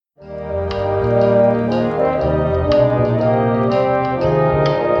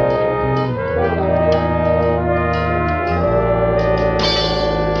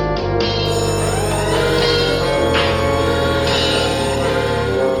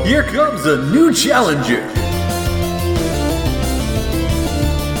Here comes a new challenger.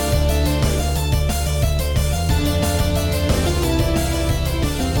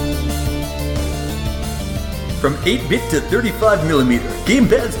 From 8-bit to 35mm,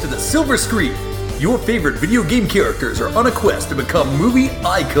 gamepads to the silver screen, your favorite video game characters are on a quest to become movie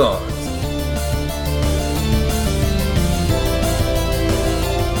icons.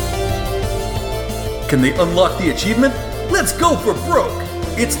 Can they unlock the achievement? Let's go for broke!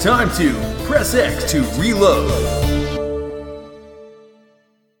 It's time to press X to reload.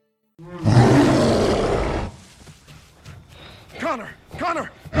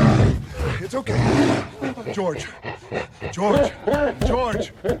 Connor! It's okay. George!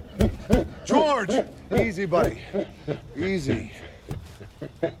 Easy, buddy. Easy.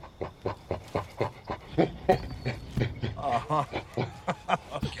 Uh-huh.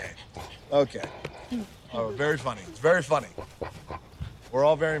 Okay. Oh, very funny. It's very funny. We're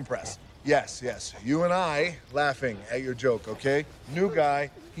all very impressed. Yes. You and I laughing at your joke, okay? New guy,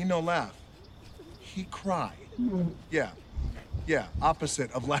 he no laugh. He cry. Yeah.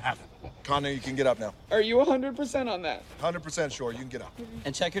 Opposite of laugh. Connor, you can get up now. Are you 100% on that? 100% sure. You can get up.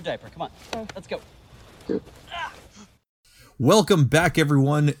 And check your diaper. Come on. Let's go. Welcome back,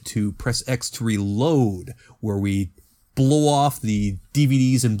 everyone, to Press X to Reload, where we blow off the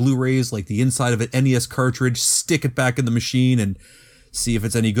DVDs and Blu-rays like the inside of an NES cartridge, stick it back in the machine, and see if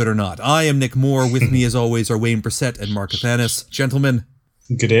it's any good or not. I am Nick Moore. With me, as always, are Wayne Brissett and Mark Athanas. Gentlemen.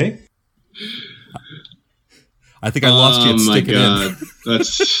 Good day. I think I lost you at sticking in.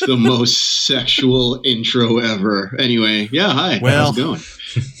 That's the most sexual intro ever. Anyway, yeah, hi. Well, how's it going?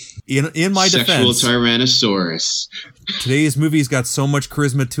 In my Sexual defense, Tyrannosaurus. Today's movie's got so much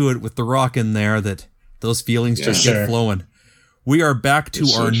charisma to it with The Rock in there that those feelings just get flowing. We are back to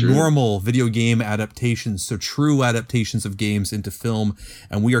our normal video game adaptations, so true adaptations of games into film,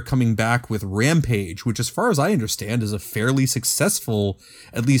 and we are coming back with Rampage, which as far as I understand is a fairly successful,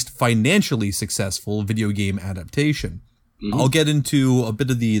 at least financially successful, video game adaptation. Mm-hmm. I'll get into a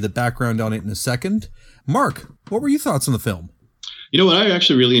bit of the background on it in a second. Mark, what were your thoughts on the film? You know what? I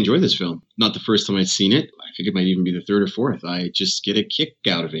actually really enjoyed this film. Not the first time I'd seen it. I think it might even be the third or fourth. I just get a kick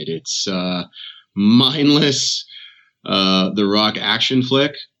out of it. It's mindless. The Rock action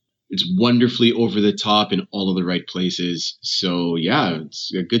flick. It's wonderfully over the top in all of the right places. So yeah,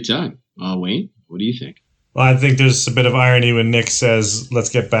 it's a good time. Wayne, what do you think? Well, I think there's a bit of irony when Nick says, let's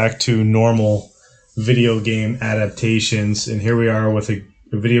get back to normal video game adaptations. And here we are with a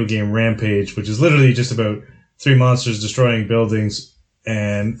video game Rampage, which is literally just about three monsters destroying buildings.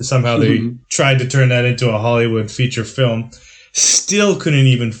 And somehow they tried to turn that into a Hollywood feature film. Still couldn't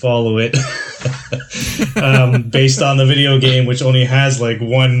even follow it based on the video game, which only has like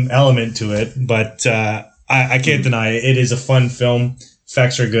one element to it. But I can't deny it. It is a fun film.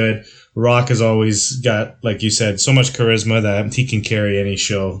 Effects are good. Rock has always got, like you said, so much charisma that he can carry any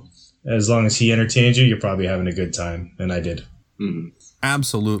show. As long as he entertains you, you're probably having a good time. And I did. Mm-hmm.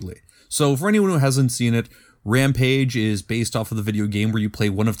 Absolutely. So for anyone who hasn't seen it, Rampage is based off of the video game where you play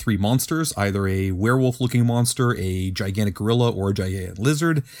one of three monsters, either a werewolf-looking monster, a gigantic gorilla, or a giant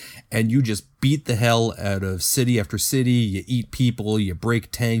lizard, and you just beat the hell out of city after city. You eat people, you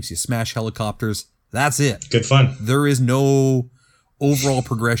break tanks, you smash helicopters. That's it. Good fun. There is no overall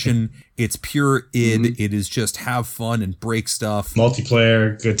progression. It's pure id. Mm-hmm. It is just have fun and break stuff.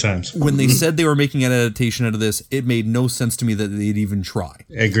 Multiplayer, good times. When they said they were making an adaptation out of this, it made no sense to me that they'd even try.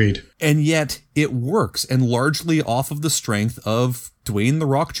 Agreed. And yet it works, and largely off of the strength of Dwayne "The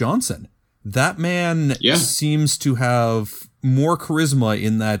Rock" Johnson. That man seems to have more charisma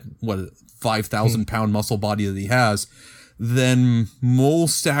in that 5,000 pound muscle body that he has than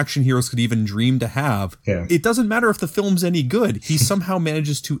most action heroes could even dream to have. Yeah. It doesn't matter if the film's any good. He somehow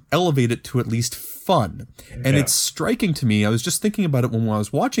manages to elevate it to at least fun. And it's striking to me. I was just thinking about it when I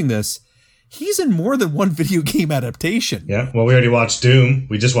was watching this. He's in more than one video game adaptation. Yeah. Well, we already watched Doom.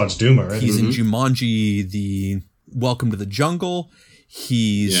 We just watched Doom already. He's in Jumanji, the Welcome to the Jungle.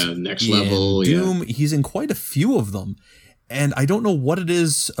 He's Next in Level. Doom. Yeah. He's in quite a few of them. And I don't know what it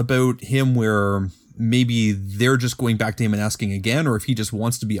is about him where maybe they're just going back to him and asking again, or if he just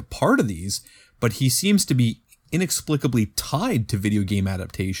wants to be a part of these, but he seems to be inexplicably tied to video game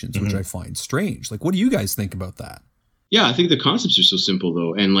adaptations, which I find strange. Like, what do you guys think about that? Yeah, I think the concepts are so simple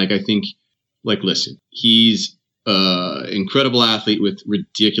though. And I think, listen, he's incredible athlete with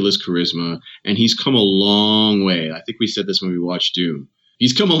ridiculous charisma, and he's come a long way. I think we said this when we watched Doom.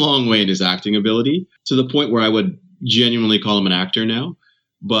 He's come a long way in his acting ability to the point where I would genuinely call him an actor now.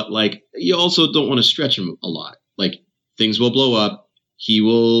 But you also don't want to stretch him a lot. Things will blow up. He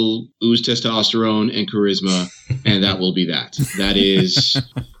will ooze testosterone and charisma, and that will be that. That is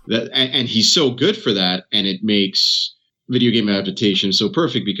and he's so good for that, and it makes video game adaptation so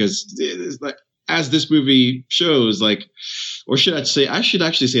perfect because as this movie shows, like, or I should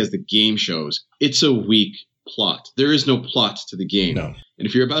actually say as the game shows, it's a weak plot. There is no plot to the game. No. And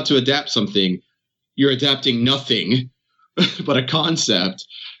if you're about to adapt something, you're adapting nothing but a concept,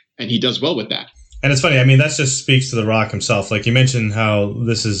 and he does well with that. And it's funny, I mean, that just speaks to The Rock himself. Like, you mentioned how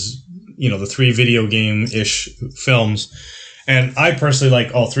this is, the 3 video game-ish films. And I personally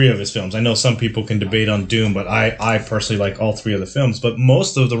like all 3 of his films. I know some people can debate on Doom, but I personally like all 3 of the films. But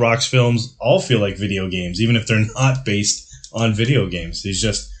most of The Rock's films all feel like video games, even if they're not based on video games. He's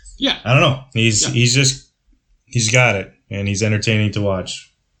just, I don't know. He's got it, and he's entertaining to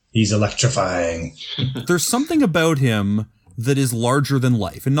watch. He's electrifying. There's something about him that is larger than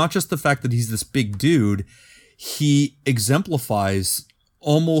life, and not just the fact that he's this big dude. He exemplifies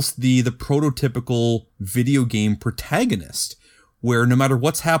almost the prototypical video game protagonist, where no matter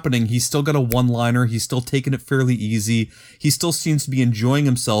what's happening, he's still got a one-liner, he's still taking it fairly easy, he still seems to be enjoying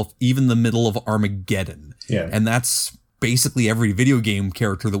himself even in the middle of Armageddon. Yeah. And that's basically every video game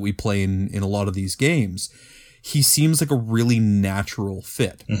character that we play in a lot of these games. He seems like a really natural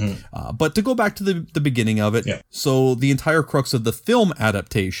fit. Mm-hmm. But to go back to the beginning of it, so the entire crux of the film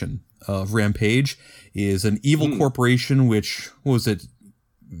adaptation of Rampage is an evil corporation, which, what was it,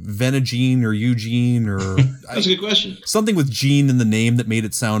 Venegene or Eugene or... That's a good question. Something with Gene in the name that made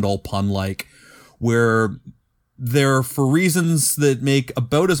it sound all pun-like, where they're, for reasons that make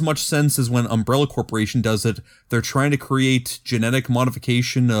about as much sense as when Umbrella Corporation does it, they're trying to create genetic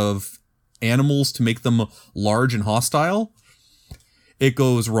modification of animals to make them large and hostile. It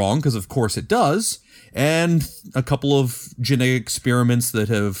goes wrong, because of course it does, and a couple of genetic experiments that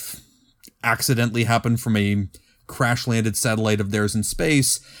have accidentally happened from a crash-landed satellite of theirs in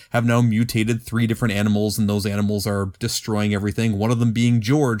space have now mutated 3 different animals, and those animals are destroying everything. One of them being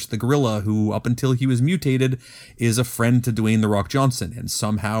George, the gorilla, who up until he was mutated is a friend to Dwayne "The Rock" Johnson, and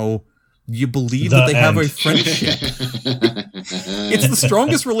somehow you believe that they have a friendship. It's the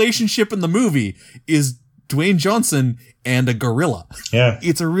strongest relationship in the movie, is Dwayne Johnson and a gorilla. Yeah.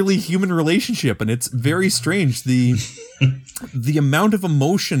 It's a really human relationship, and it's very strange. The amount of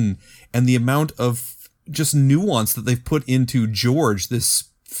emotion and the amount of just nuance that they've put into George, this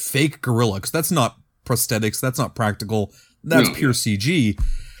fake gorilla, because that's not prosthetics, that's not practical, that's pure CG.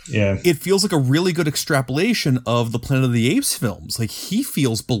 Yeah. It feels like a really good extrapolation of the Planet of the Apes films. Like, he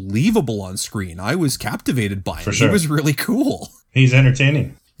feels believable on screen. I was captivated by him. For sure. He was really cool. He's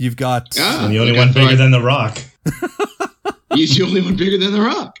entertaining. You've got... and the only one bigger than The Rock. He's the only one bigger than The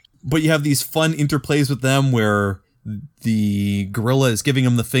Rock. But you have these fun interplays with them where the gorilla is giving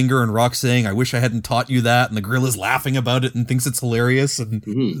him the finger and Rock saying, "I wish I hadn't taught you that," and the gorilla's laughing about it and thinks it's hilarious, and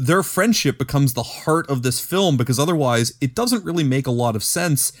their friendship becomes the heart of this film, because otherwise it doesn't really make a lot of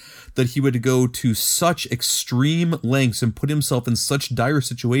sense that he would go to such extreme lengths and put himself in such dire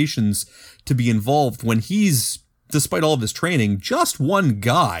situations to be involved when he's, despite all of his training, just one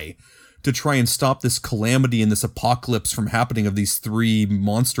guy to try and stop this calamity and this apocalypse from happening of these 3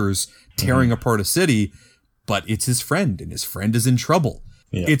 monsters tearing apart a city. But it's his friend, and his friend is in trouble.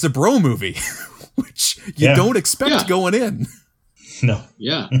 Yeah. It's a bro movie, which you don't expect going in. No.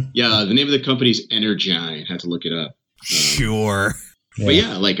 Yeah. Yeah, the name of the company is Energyne. Had to look it up. Sure. But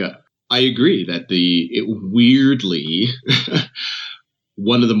yeah, like, I agree that it weirdly,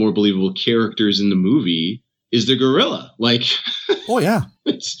 one of the more believable characters in the movie is the gorilla. Like, oh yeah.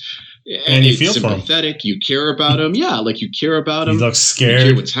 And you feel sympathetic. For him. You care about him. Yeah, like, you care about him. He looks scared. You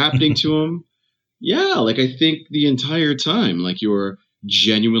care what's happening to him. Yeah, like, I think the entire time, like, you're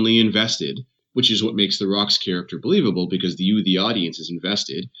genuinely invested, which is what makes The Rock's character believable, because you, the audience, is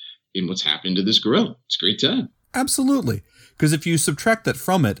invested in what's happening to this gorilla. It's a great time. Absolutely. Because if you subtract that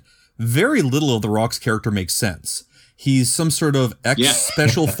from it, very little of The Rock's character makes sense. He's some sort of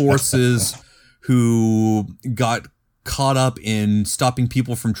ex-special forces who got caught up in stopping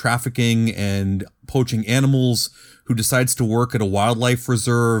people from trafficking and poaching animals, who decides to work at a wildlife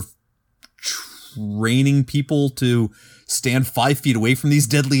reserve, training people to stand 5 feet away from these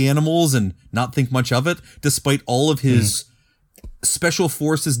deadly animals and not think much of it, despite all of his special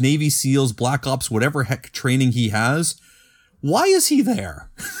forces, Navy SEALs, Black Ops, whatever heck training he has. Why is he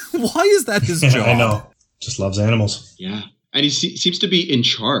there? Why is that his job? I know. Just loves animals. Yeah. And he seems to be in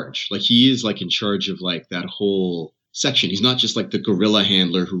charge. Like, he is, like, in charge of, like, that whole section. He's not just like the gorilla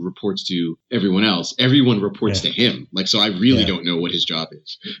handler who reports to everyone else. Everyone reports to him. Like, so I really don't know what his job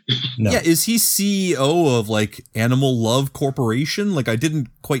is. No. Yeah, is he CEO of, like, Animal Love Corporation? Like, I didn't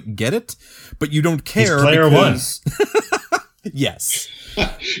quite get it, but you don't care. He's player because... one. Yes.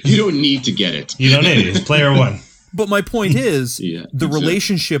 You don't need to get it. You don't need it. He's player one. But my point is, Yeah, the exactly.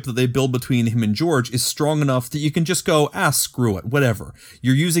 relationship that they build between him and George is strong enough that you can just go, screw it, whatever.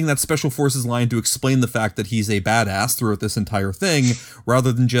 You're using that Special Forces line to explain the fact that he's a badass throughout this entire thing,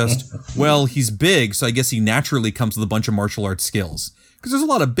 rather than just, well, he's big, so I guess he naturally comes with a bunch of martial arts skills. Because there's a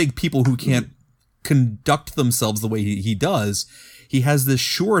lot of big people who can't conduct themselves the way he does. He has this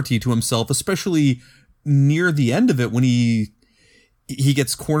surety to himself, especially near the end of it when he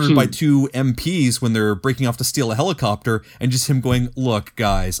gets cornered by two MPs when they're breaking off to steal a helicopter, and just him going, look,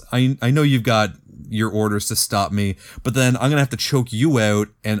 guys, I know you've got your orders to stop me, but then I'm going to have to choke you out,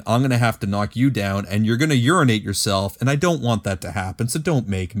 and I'm going to have to knock you down, and you're going to urinate yourself, and I don't want that to happen, so don't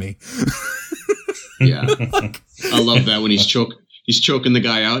make me. Yeah. I love that when he's choking the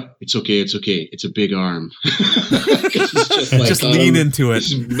guy out. It's okay. It's a big arm. Just lean into it.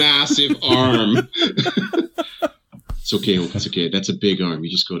 This massive arm. It's okay. That's a big arm.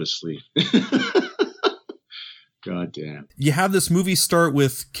 You just go to sleep. God damn. You have this movie start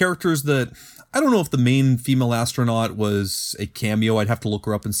with characters that, I don't know if the main female astronaut was a cameo. I'd have to look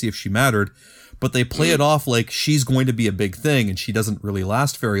her up and see if she mattered. But they play it off like she's going to be a big thing, and she doesn't really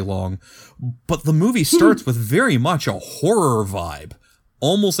last very long. But the movie starts with very much a horror vibe.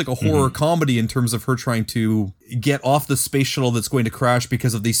 Almost like a horror comedy in terms of her trying to get off the space shuttle that's going to crash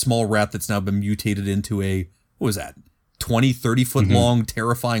because of the small rat that's now been mutated into a, what was that, 20, 30 foot long,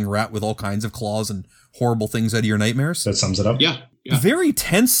 terrifying rat with all kinds of claws and horrible things out of your nightmares. That sums it up. Yeah. Very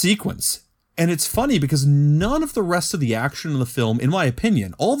tense sequence. And it's funny because none of the rest of the action in the film, in my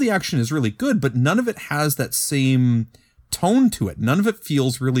opinion, all the action is really good, but none of it has that same tone to it. None of it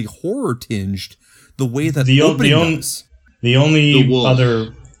feels really horror tinged the way that the opening does. The only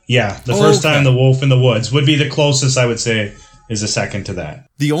other, the first time the wolf in the woods would be the closest I would say is a second to that.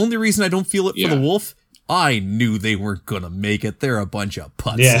 The only reason I don't feel it for the wolf, I knew they weren't going to make it. They're a bunch of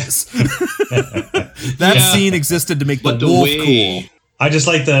putzes. That scene existed to make the wolf cool. I just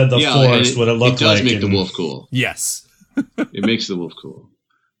like the forest, what it looked like. It does make the wolf cool. Yes. It makes the wolf cool.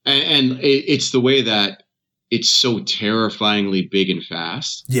 And it's the way that it's so terrifyingly big and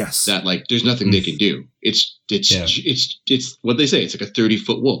fast. Yes. That like there's nothing they can do. It's what they say. It's like a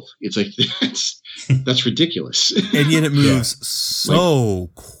 30-foot wolf. It's like that's ridiculous. And yet it moves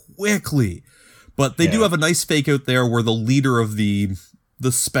so quickly. But they do have a nice fake out there where the leader of the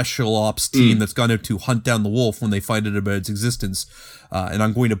special ops team that's gone out to hunt down the wolf when they find out about its existence. And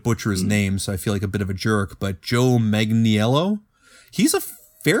I'm going to butcher his name, so I feel like a bit of a jerk. But Joe Manganiello, he's a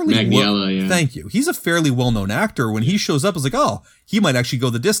fairly thank you. He's a fairly well-known actor. When he shows up, it's like, oh, he might actually go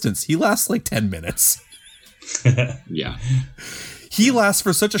the distance. He lasts like 10 minutes. Yeah. He lasts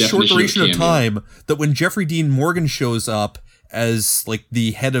for such a short duration of time that when Jeffrey Dean Morgan shows up as like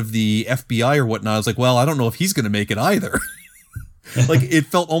the head of the FBI or whatnot, I was like, well, I don't know if he's going to make it either. Like it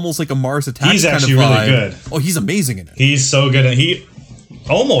felt almost like a Mars Attacks. He's actually really good. Oh, he's amazing in it. He's so good. He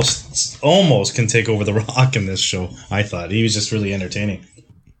almost can take over The Rock in this show. I thought he was just really entertaining.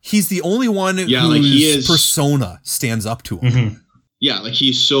 He's the only one whose persona stands up to him. Yeah, like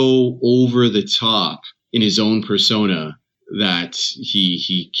he's so over the top in his own persona that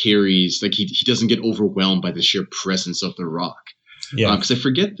he carries, like he doesn't get overwhelmed by the sheer presence of The Rock. Yeah, because I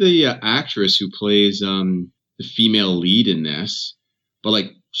forget the actress who plays the female lead in this, but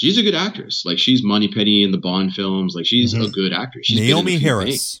like she's a good actress. Like she's Moneypenny in the Bond films. Like she's a good actress. She's Naomi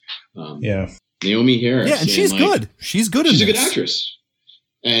Harris. Naomi Harris. Yeah, and she's good. She's good in this. She's a good actress.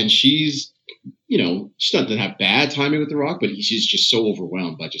 And she's, she doesn't have bad timing with The Rock, but she's just so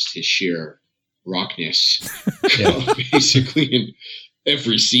overwhelmed by just his sheer rockness, basically in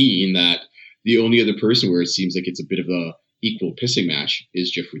every scene, that the only other person where it seems like it's a bit of a equal pissing match is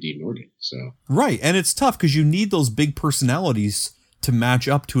Jeffrey Dean Morgan. So right, and it's tough because you need those big personalities to match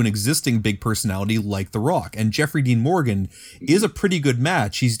up to an existing big personality like The Rock, and Jeffrey Dean Morgan is a pretty good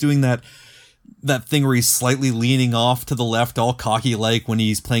match. He's doing that thing where he's slightly leaning off to the left, all cocky like when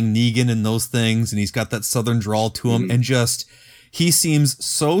he's playing Negan and those things, and he's got that southern drawl to him, and just he seems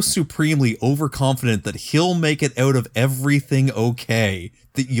so supremely overconfident that he'll make it out of everything okay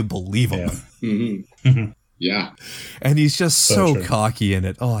that you believe him. Yeah. And he's just so cocky in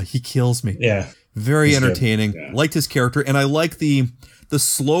it. Oh, he kills me. Yeah. Very entertaining. Yeah. Liked his character, and I like the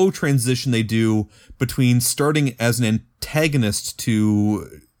slow transition they do between starting as an antagonist to,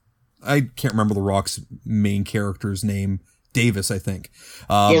 I can't remember The Rock's main character's name, Davis, I think.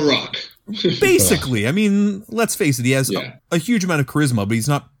 The Rock. Basically, I mean, let's face it, he has a huge amount of charisma, but he's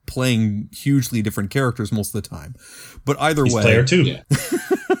not playing hugely different characters most of the time. But either way, player two. Yeah.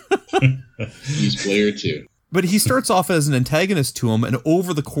 He's player two. But he starts off as an antagonist to him, and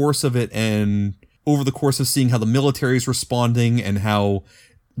over the course of it, and over the course of seeing how the military is responding and how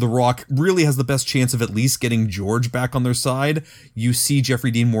The Rock really has the best chance of at least getting George back on their side. You see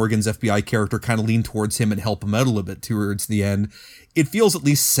Jeffrey Dean Morgan's FBI character kind of lean towards him and help him out a little bit towards the end. It feels at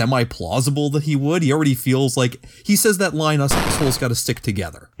least semi-plausible that he would. He already feels like, he says that line, us assholes got to stick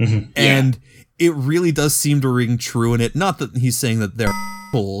together. Mm-hmm. And it really does seem to ring true in it. Not that he's saying that they're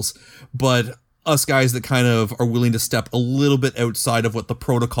assholes, but us guys that kind of are willing to step a little bit outside of what the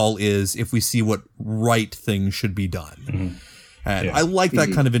protocol is if we see what right thing should be done. Mm-hmm. And I like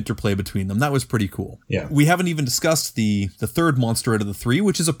that kind of interplay between them. That was pretty cool. Yeah. We haven't even discussed the third monster out of the three,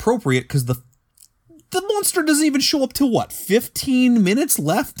 which is appropriate because the monster doesn't even show up till what, 15 minutes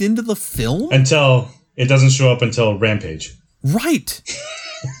left into the film? Until it doesn't show up until Rampage. Right.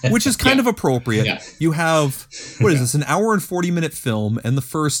 Which is kind of appropriate. Yeah. You have, what is this, an hour and 40-minute film, and the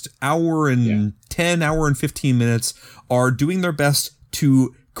first hour and 10, hour and 15 minutes are doing their best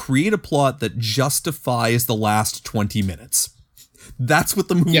to create a plot that justifies the last 20 minutes. That's what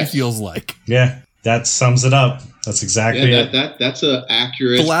the movie feels like. Yeah, that sums it up. That's exactly it. That's a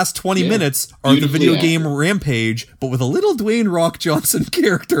accurate. The last 20 minutes are the video game Rampage, but with a little Dwayne Rock Johnson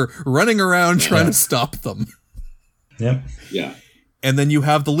character running around trying to stop them. Yep. Yeah. And then you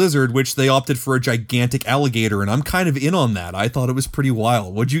have the lizard, which they opted for a gigantic alligator, and I'm kind of in on that. I thought it was pretty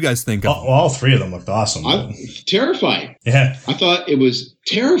wild. What'd you guys think of it? All three of them looked awesome. Terrifying. Yeah. I thought it was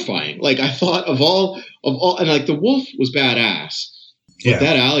terrifying. Like, I thought of all, and like the wolf was badass, but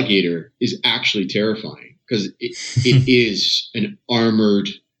that alligator is actually terrifying because it is an armored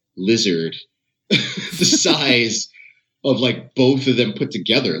lizard the size of like both of them put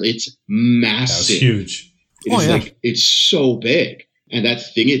together. It's massive. That was huge. It's so big. And that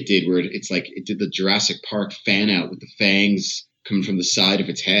thing it did where it's like it did the Jurassic Park fan out with the fangs coming from the side of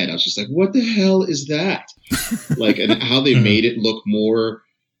its head. I was just like, what the hell is that? Like, and how they made it look more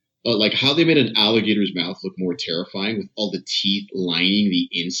like how they made an alligator's mouth look more terrifying with all the teeth lining the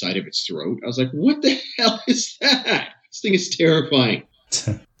inside of its throat. I was like, what the hell is that? This thing is terrifying.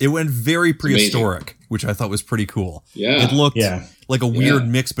 It went very prehistoric, which I thought was pretty cool. Yeah. It looked like a weird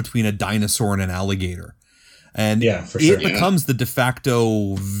mix between a dinosaur and an alligator. And it becomes the de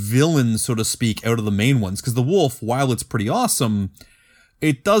facto villain, so to speak, out of the main ones. Because the wolf, while it's pretty awesome,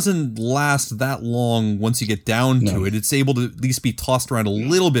 it doesn't last that long once you get down to it. It's able to at least be tossed around a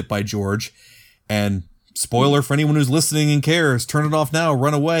little bit by George. And spoiler for anyone who's listening and cares, turn it off now,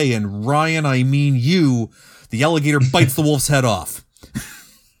 run away. And Ryan, I mean you, the alligator bites the wolf's head off.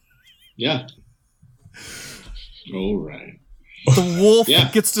 Yeah. All right. The wolf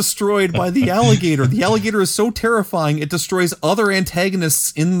gets destroyed by the alligator. The alligator is so terrifying, it destroys other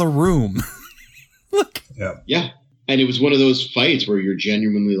antagonists in the room. Look. Yeah. And it was one of those fights where you're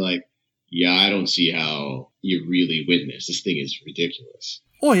genuinely like, yeah, I don't see how you really win this. This thing is ridiculous.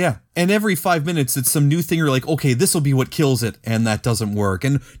 Oh, yeah. And every 5 minutes, it's some new thing. You're like, okay, this will be what kills it. And that doesn't work.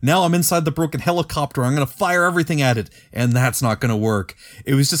 And now I'm inside the broken helicopter. I'm going to fire everything at it. And that's not going to work.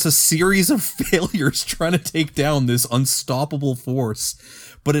 It was just a series of failures trying to take down this unstoppable force.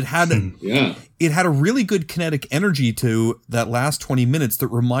 But it had it had a really good kinetic energy to that last 20 minutes that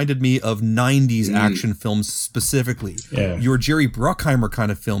reminded me of 90s action films specifically. Yeah. Your Jerry Bruckheimer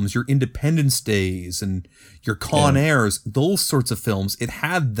kind of films, your Independence Days and your Con Airs, those sorts of films. It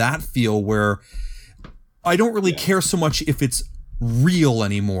had that feel where I don't really care so much if it's real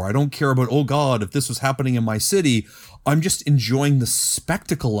anymore. I don't care about, oh God, if this was happening in my city. I'm just enjoying the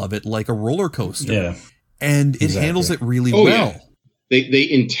spectacle of it like a roller coaster. Yeah. And it handles it really well. Yeah.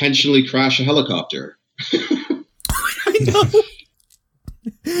 They intentionally crash a helicopter. I know.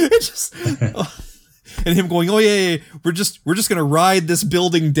 It's just and him going, oh yeah, we're just gonna ride this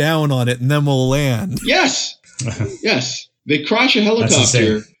building down on it and then we'll land. Yes, yes. They crash a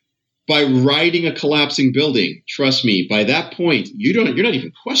helicopter by riding a collapsing building. Trust me. By that point, you're not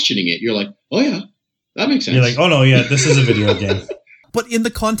even questioning it. You're like, oh yeah, that makes sense. You're like, oh no, yeah, this is a video game. But in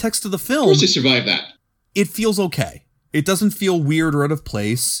the context of the film, of course they survive that. It feels okay. It doesn't feel weird or out of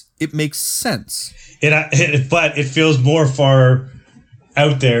place. It makes sense. But it feels more far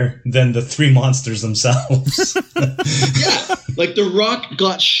out there than the three monsters themselves. Yeah, like The Rock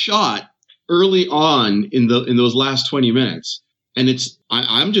got shot early on in those last 20 minutes, and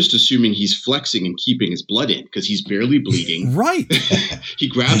I'm just assuming he's flexing and keeping his blood in because he's barely bleeding. Right. He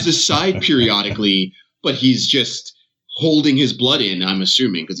grabs his side periodically, but he's just holding his blood in. I'm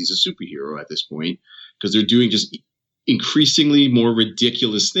assuming because he's a superhero at this point because they're doing just increasingly more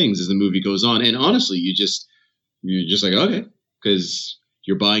ridiculous things as the movie goes on. And honestly, you're just like, okay, because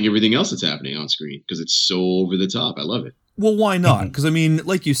you're buying everything else that's happening on screen because it's so over the top. I love it. Well, why not? Because I mean,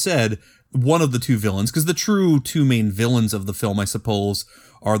 like you said, one of the two villains, because the true two main villains of the film, I suppose,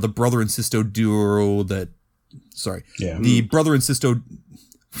 are the brother and sister duo the brother and sister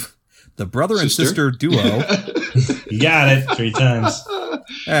the brother and sister duo. You got it 3 times.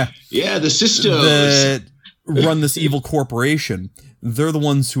 Yeah, the sisters that run this evil corporation. They're the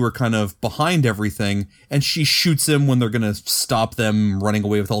ones who are kind of behind everything, and she shoots him when they're going to stop them running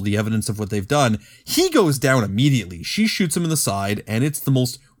away with all the evidence of what they've done. He goes down immediately. She shoots him in the side, and it's the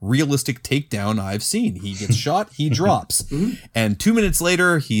most realistic takedown I've seen. He gets shot, he drops. And 2 minutes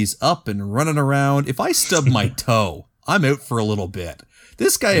later, he's up and running around. If I stub my toe, I'm out for a little bit.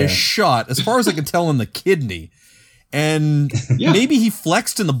 This guy is shot, as far as I can tell, in the kidney. And maybe he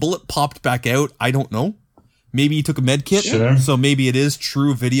flexed and the bullet popped back out. I don't know. Maybe he took a med kit. Sure. So maybe it is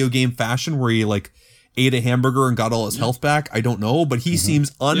true video game fashion where he like ate a hamburger and got all his health back. I don't know. But he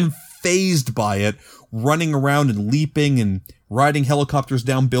seems unfazed by it, running around and leaping and riding helicopters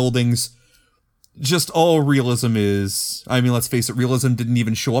down buildings. Just all realism is, I mean, let's face it, realism didn't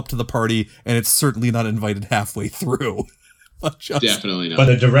even show up to the party, and it's certainly not invited halfway through. Definitely not. But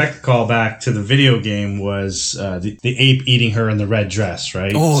a direct callback to the video game was the ape eating her in the red dress,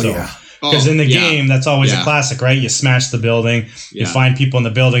 right? Oh, yeah. Because in the game, that's always a classic, right? You smash the building, you find people in the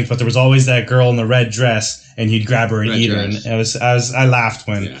buildings, but there was always that girl in the red dress, and you'd grab her and eat her. And I laughed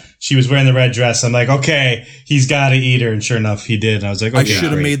when she was wearing the red dress. I'm like, okay, he's got to eat her, and sure enough, he did. And I was like, okay, I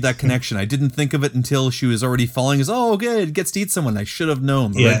should have made that connection. I didn't think of it until she was already falling. Okay, it gets to eat someone. I should have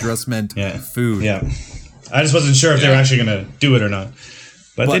known the red dress meant food. Yeah, I just wasn't sure if they were actually going to do it or not,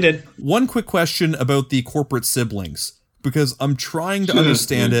 but they did. One quick question about the corporate siblings, because I'm trying to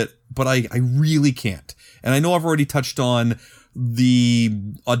understand it, but I really can't. And I know I've already touched on the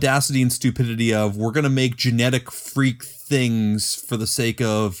audacity and stupidity of we're going to make genetic freak things for the sake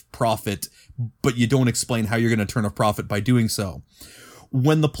of profit, but you don't explain how you're going to turn a profit by doing so.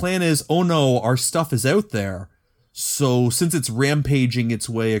 When the plan is, oh no, our stuff is out there, so since it's rampaging its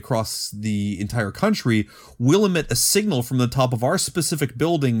way across the entire country, we'll emit a signal from the top of our specific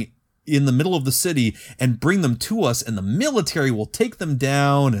building in the middle of the city and bring them to us, and the military will take them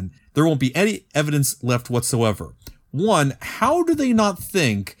down and there won't be any evidence left whatsoever. One, how do they not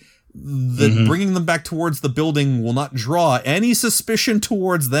think that bringing them back towards the building will not draw any suspicion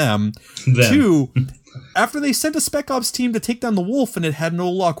towards them? Two, after they sent a Spec Ops team to take down the wolf and it had no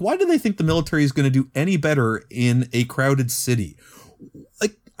luck, why do they think the military is going to do any better in a crowded city?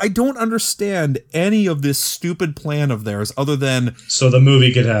 Like, I don't understand any of this stupid plan of theirs other than... So the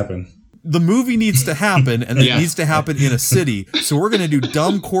movie could happen. The movie needs to happen, and it needs to happen in a city. So we're going to do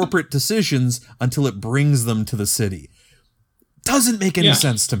dumb corporate decisions until it brings them to the city. Doesn't make any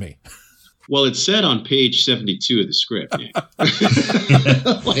sense to me. Well, it's said on page 72 of the script.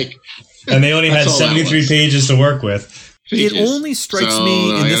 And they only had 73 pages to work with. It only strikes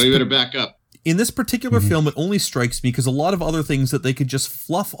me... You better back up. In this particular film, it only strikes me because a lot of other things that they could just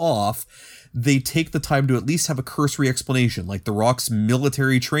fluff off, they take the time to at least have a cursory explanation, like The Rock's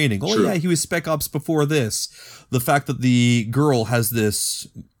military training. Oh, yeah, he was Spec Ops before this. The fact that the girl has this,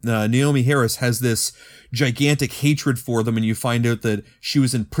 Naomi Harris has this gigantic hatred for them, and you find out that she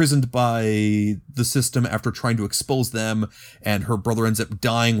was imprisoned by the system after trying to expose them, and her brother ends up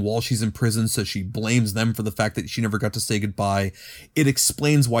dying while she's in prison, so she blames them for the fact that she never got to say goodbye. It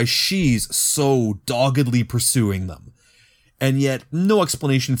explains why she's so doggedly pursuing them. And yet, no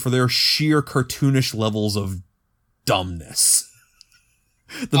explanation for their sheer cartoonish levels of dumbness.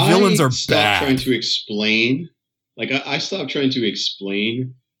 The villains are bad. Trying to explain, I stopped trying to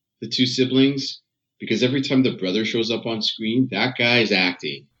explain the two siblings because every time the brother shows up on screen, that guy is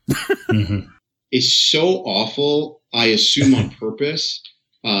acting. It's so awful. I assume on purpose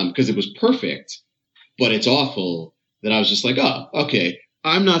because it was perfect, but it's awful that I was just like, oh, okay.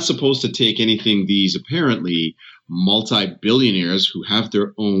 I'm not supposed to take anything these apparently multi-billionaires who have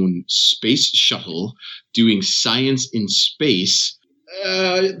their own space shuttle doing science in space.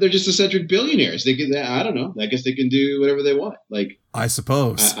 They're just eccentric billionaires. They can, I don't know. I guess they can do whatever they want. I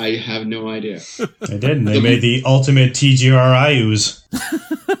suppose. I have no idea. They did. They made the ultimate TGRIUs.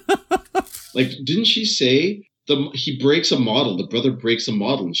 Didn't she say he breaks a model? The brother breaks a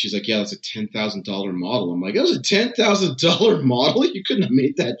model, and she's like, "Yeah, that's a $10,000 model." I'm like, "That was a $10,000 model? You couldn't have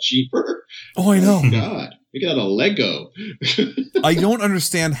made that cheaper?" Oh, I know. Oh, God. Make it out of Lego. I don't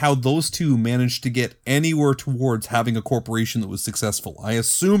understand how those two managed to get anywhere towards having a corporation that was successful. I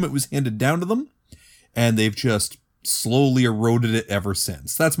assume it was handed down to them, and they've just slowly eroded it ever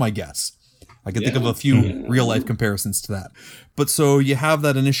since. That's my guess. I can think of a few real-life comparisons to that. But so you have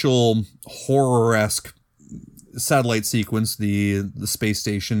that initial horror-esque satellite sequence, the space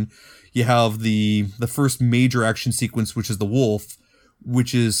station. You have the first major action sequence, which is the wolf,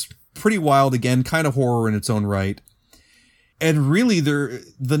 which is pretty wild, again, kind of horror in its own right. And really,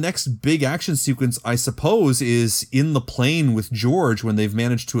 the next big action sequence, I suppose, is in the plane with George when they've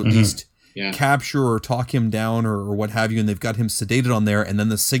managed to at least capture or talk him down or what have you, and they've got him sedated on there, and then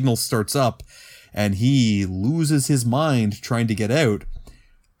the signal starts up, and he loses his mind trying to get out.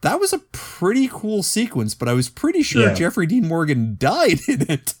 That was a pretty cool sequence, but I was pretty sure Jeffrey Dean Morgan died in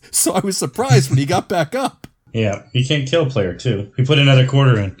it, so I was surprised when he got back up. Yeah, he can't kill player, too. He put another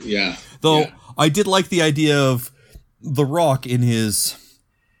quarter in. Yeah. Though, I did like the idea of The Rock in his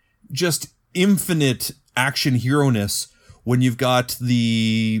just infinite action hero-ness. When you've got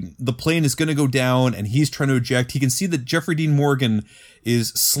the plane is going to go down and he's trying to eject, he can see that Jeffrey Dean Morgan is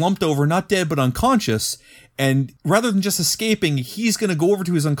slumped over, not dead, but unconscious. And rather than just escaping, he's going to go over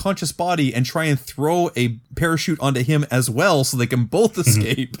to his unconscious body and try and throw a parachute onto him as well so they can both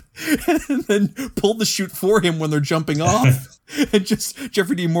escape. And then pull the chute for him when they're jumping off. And just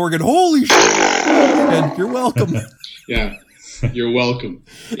Jeffrey Dean Morgan, holy shit! And you're welcome. Yeah. You're welcome.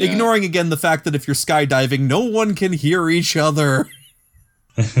 Yeah. Ignoring again the fact that if you're skydiving, no one can hear each other.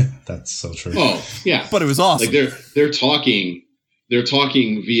 That's so true. Oh, yeah. But it was awesome. Like they're talking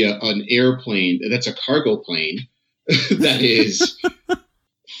via an airplane that's a cargo plane that is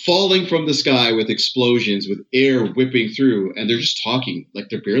falling from the sky with explosions, with air whipping through, and they're just talking like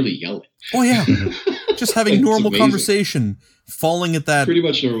they're barely yelling. Oh yeah. Just having normal conversation, falling at that pretty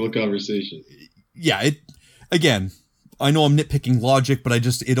much normal conversation. Yeah, again, I know I'm nitpicking logic, but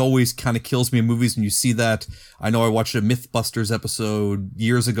it always kind of kills me in movies when you see that. I know I watched a Mythbusters episode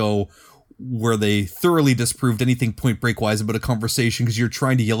years ago where they thoroughly disproved anything Point Break wise about a conversation because you're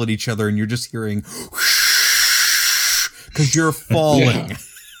trying to yell at each other and you're just hearing because you're falling. Yeah.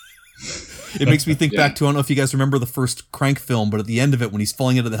 It makes me think back to, I don't know if you guys remember the first Crank film, but at the end of it when he's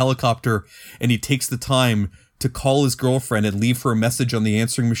falling into the helicopter and he takes the time to call his girlfriend and leave her a message on the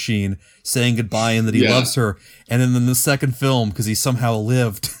answering machine saying goodbye and that he loves her. And then in the second film, because he somehow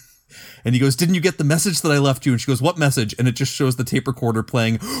lived, and he goes, didn't you get the message that I left you? And she goes, what message? And it just shows the tape recorder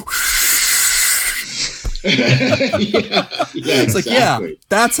playing. It's like,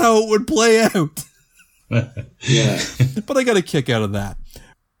 that's how it would play out. But I got a kick out of that.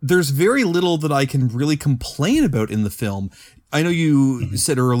 There's very little that I can really complain about in the film. I know you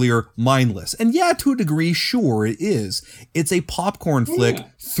said earlier, mindless. And yeah, to a degree, sure, it is. It's a popcorn flick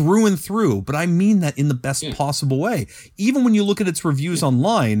through and through, but I mean that in the best possible way. Even when you look at its reviews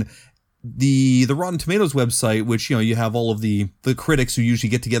online, the Rotten Tomatoes website, which, you have all of the critics who usually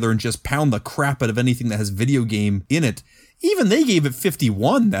get together and just pound the crap out of anything that has video game in it, even they gave it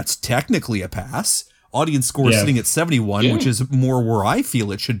 51. That's technically a pass. Audience score is sitting at 71, which is more where I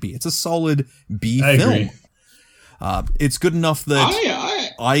feel it should be. It's a solid B film. Agree. It's good enough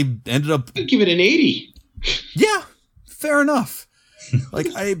that I ended up... I'd give it an 80. Yeah, fair enough. Like,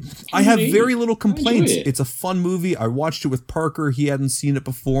 I have very little complaints. It's a fun movie. I watched it with Parker. He hadn't seen it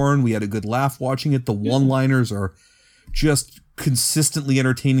before, and we had a good laugh watching it. The one-liners are just consistently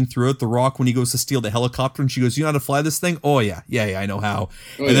entertaining throughout. The Rock, when he goes to steal the helicopter, and she goes, you know how to fly this thing? Oh, yeah, I know how.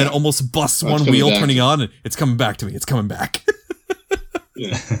 And then almost busts one wheel turning on, and it's coming back to me. It's coming back.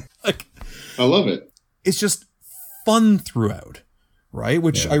 Like, I love it. It's just fun throughout, right?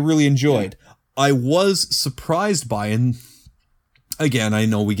 Which I really enjoyed. I was surprised by, and again, I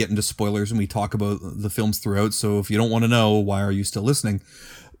know we get into spoilers and we talk about the films throughout, so if you don't want to know, why are you still listening?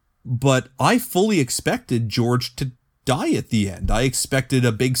 But I fully expected George to die at the end. I expected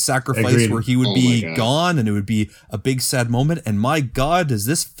a big sacrifice where he would be gone and it would be a big sad moment, and my God, does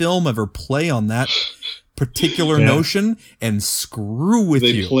this film ever play on that particular notion and screw with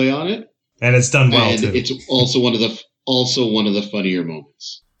you. They play on it. And it's done well, too. It's also one of the funnier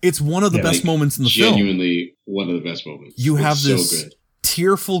moments. It's one of the best moments in the film. Genuinely one of the best moments. You have this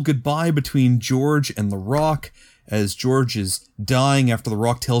tearful goodbye between George and The Rock as George is dying after The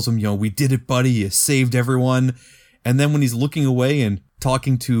Rock tells him, we did it, buddy. You saved everyone. And then when he's looking away and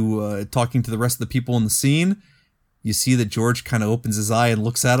talking to the rest of the people in the scene, you see that George kind of opens his eye and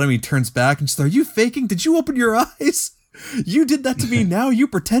looks at him. He turns back and says, are you faking? Did you open your eyes? You did that to me now? You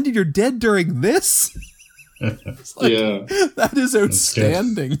pretended you're dead during this? It's like, that is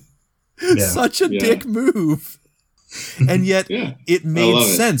outstanding. Such a dick move. And yet, it made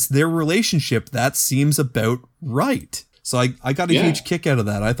sense. Their relationship, that seems about right. So I got a huge kick out of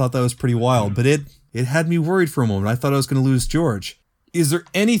that. I thought that was pretty wild. But it had me worried for a moment. I thought I was going to lose George. Is there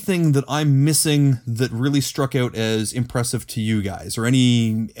anything that I'm missing that really struck out as impressive to you guys? Or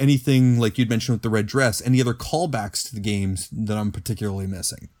anything like you'd mentioned with the red dress? Any other callbacks to the games that I'm particularly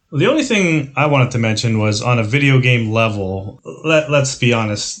missing? Well, the only thing I wanted to mention was on a video game level, let's be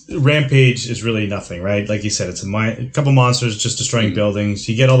honest, Rampage is really nothing, right? Like you said, it's a couple monsters just destroying buildings.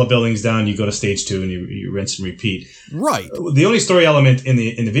 You get all the buildings down, you go to stage 2, and you rinse and repeat. Right. The only story element in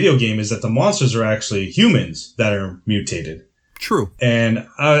the video game is that the monsters are actually humans that are mutated. True. And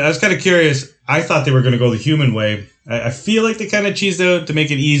I was kind of curious. I thought they were going to go the human way. I feel like they kind of cheesed out to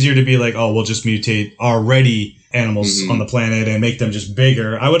make it easier to be like, oh, we'll just mutate already animals on the planet and make them just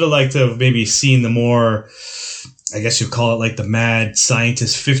bigger. I would have liked to have maybe seen the more, I guess you'd call it like the mad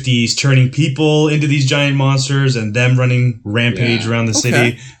scientist 50s turning people into these giant monsters and them running rampage around the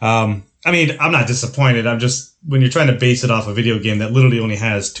city. I mean, I'm not disappointed. I'm just, when you're trying to base it off a video game that literally only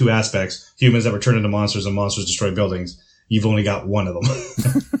has two aspects, humans that were turned into monsters and monsters destroy buildings, you've only got one of them.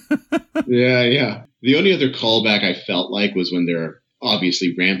 Yeah. The only other callback I felt like was when they're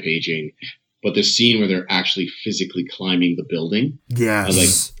obviously rampaging, but the scene where they're actually physically climbing the building. Yes. Like,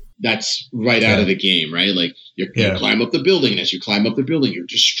 that's right out of the game, right? Like, you climb up the building, and as you climb up the building, you're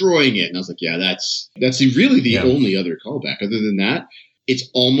destroying it. And I was like, that's really the only other callback. Other than that, it's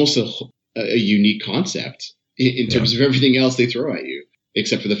almost a unique concept in terms of everything else they throw at you,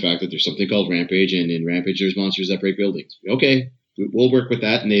 except for the fact that there's something called Rampage, and in Rampage, there's monsters that break buildings. Okay, we'll work with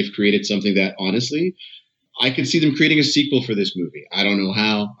that, and they've created something that, honestly, I could see them creating a sequel for this movie. I don't know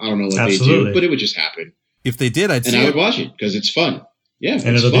how. I don't know what they do, but it would just happen. If they did, I'd see it. And I would watch it, because it's fun. Yeah,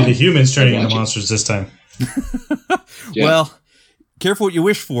 and it'll be the humans turning into monsters this time. Well, careful what you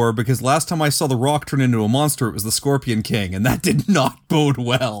wish for, because last time I saw The Rock turn into a monster, it was the Scorpion King, and that did not bode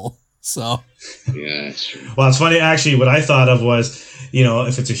well. So, yeah, that's true. Well, it's funny. Actually, what I thought of was,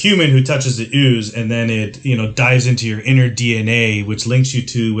 if it's a human who touches the ooze and then it, dives into your inner DNA, which links you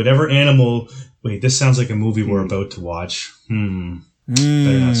to whatever animal. Wait, this sounds like a movie we're about to watch.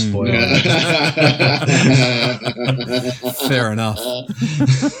 Better not spoil it. Fair enough.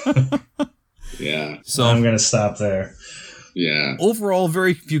 Yeah. So I'm going to stop there. Yeah. Overall,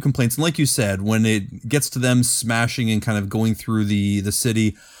 very few complaints. And like you said, when it gets to them smashing and kind of going through the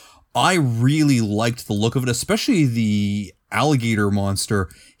city, I really liked the look of it, especially the alligator monster.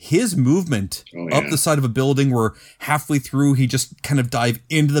 His movement up the side of a building where halfway through he just kind of dive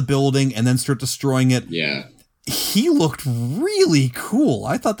into the building and then start destroying it. Yeah. He looked really cool.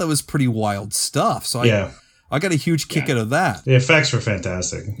 I thought that was pretty wild stuff. So I got a huge kick out of that. The effects were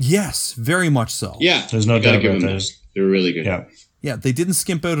fantastic. Yes, very much so. Yeah. There's no doubt about that. They were really good. Yeah, they didn't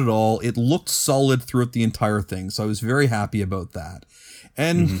skimp out at all. It looked solid throughout the entire thing. So I was very happy about that.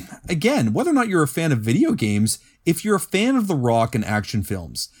 And again, whether or not you're a fan of video games, if you're a fan of The Rock and action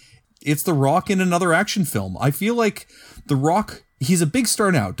films, it's The Rock in another action film. I feel like The Rock, he's a big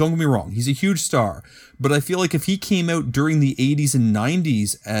star now. Don't get me wrong. He's a huge star. But I feel like if he came out during the 80s and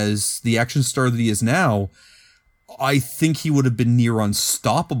 90s as the action star that he is now, I think he would have been near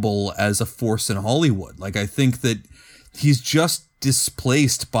unstoppable as a force in Hollywood. Like, I think that he's just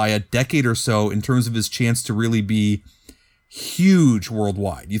displaced by a decade or so in terms of his chance to really be huge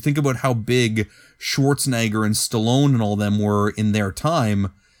worldwide. You think about how big Schwarzenegger and Stallone and all them were in their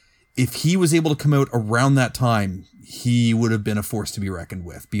time. If he was able to come out around that time, he would have been a force to be reckoned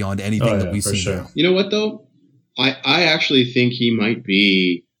with beyond anything that we see now. You know what, though? I actually think he might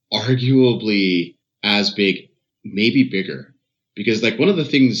be arguably as big, maybe bigger. Because, like, one of the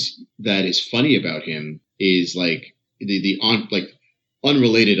things that is funny about him is, like,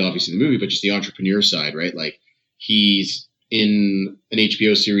 unrelated, obviously, to the movie, but just the entrepreneur side, right? Like, he's in an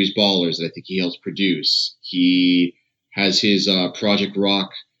HBO series, Ballers, that I think he helps produce. He has his Project Rock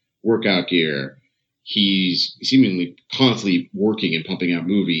workout gear. He's seemingly constantly working and pumping out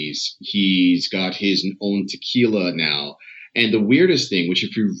movies. He's got his own tequila now. And the weirdest thing, which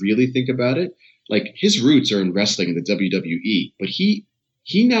if you really think about it, like, his roots are in wrestling in the WWE, but he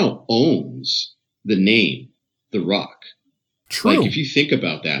now owns the name The Rock. True. Like, if you think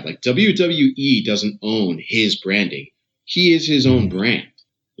about that, like, WWE doesn't own his branding. He is his own brand.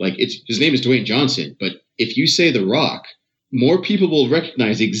 Like, his name is Dwayne Johnson, but if you say The Rock, more people will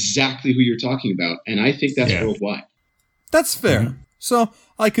recognize exactly who you're talking about, and I think that's worldwide. That's fair. So,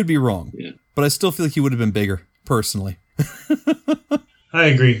 I could be wrong. Yeah. But I still feel like he would have been bigger, personally. I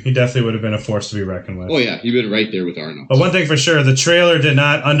agree. He definitely would have been a force to be reckoned with. Oh, yeah. He'd been right there with Arnold. But one thing for sure, the trailer did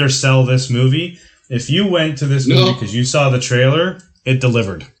not undersell this movie. If you went to this movie because you saw the trailer, it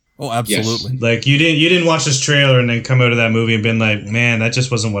delivered. Oh, absolutely. Yes. Like, you didn't watch this trailer and then come out of that movie and been like, man, that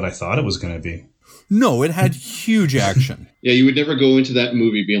just wasn't what I thought it was going to be. No, it had huge action. Yeah, you would never go into that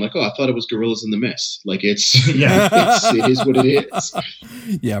movie being like, oh, I thought it was Gorillas in the Mist. Like, it is what it is.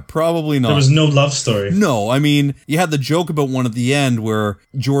 Yeah, probably not. There was no love story. No, I mean, you had the joke about one at the end where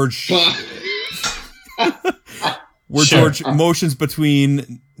George... George motions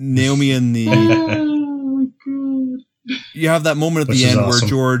between Naomi and the... Oh, God. You have that moment at the end where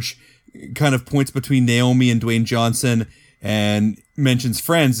George kind of points between Naomi and Dwayne Johnson and mentions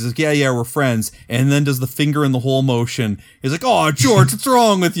friends. He's like, yeah, we're friends. And then does the finger in the hole motion. He's like, oh, George, what's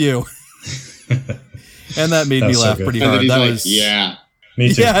wrong with you? And that made me laugh pretty And then hard. he's That like, was yeah.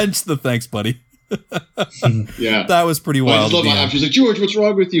 Me too. Yeah, and just the thanks, buddy. Yeah. That was pretty I wild. just love my She's like, George, what's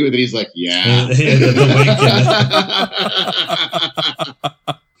wrong with you? And then he's like, yeah.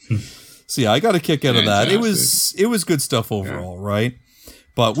 So yeah, I got a kick out of that. It was good stuff overall, right?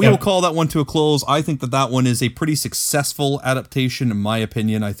 But we will call that one to a close. I think that one is a pretty successful adaptation, in my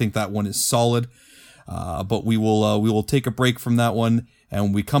opinion. I think that one is solid. But we will take a break from that one, and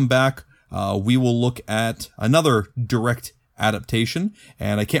when we come back, we will look at another direct adaptation.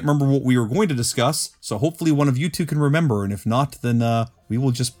 And I can't remember what we were going to discuss, so hopefully one of you two can remember. And if not, then we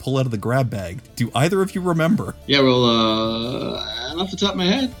will just pull out of the grab bag. Do either of you remember? Yeah, well, off the top of my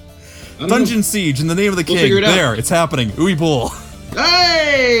head, Dungeon Siege in the name of the king. Figure it out. There, it's happening. Ooey bowl.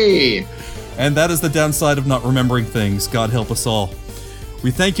 Hey! And that is the downside of not remembering things. God help us all.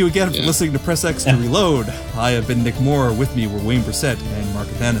 We thank you again for listening to Press X to Reload. I have been Nick Moore. With me were Wayne Brissett and Mark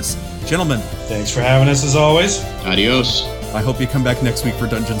Athanas. Gentlemen. Thanks for having us as always. Adios. I hope you come back next week for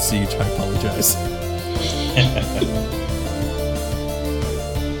Dungeon Siege. I apologize.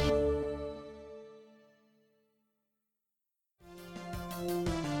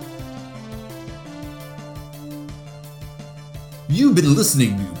 You've been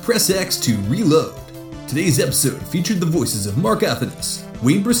listening to Press X to Reload. Today's episode featured the voices of Mark Athanas,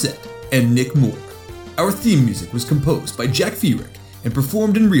 Wayne Brissett, and Nick Moore. Our theme music was composed by Jack Furyk and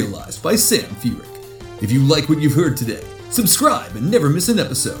performed and realized by Sam Furyk. If you like what you've heard today, subscribe and never miss an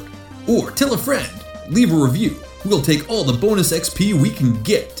episode. Or tell a friend, leave a review. We'll take all the bonus XP we can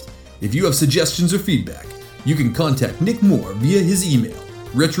get. If you have suggestions or feedback, you can contact Nick Moore via his email,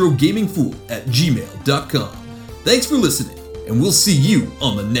 retrogamingfool@gmail.com. Thanks for listening, and we'll see you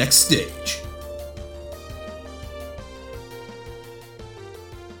on the next stage.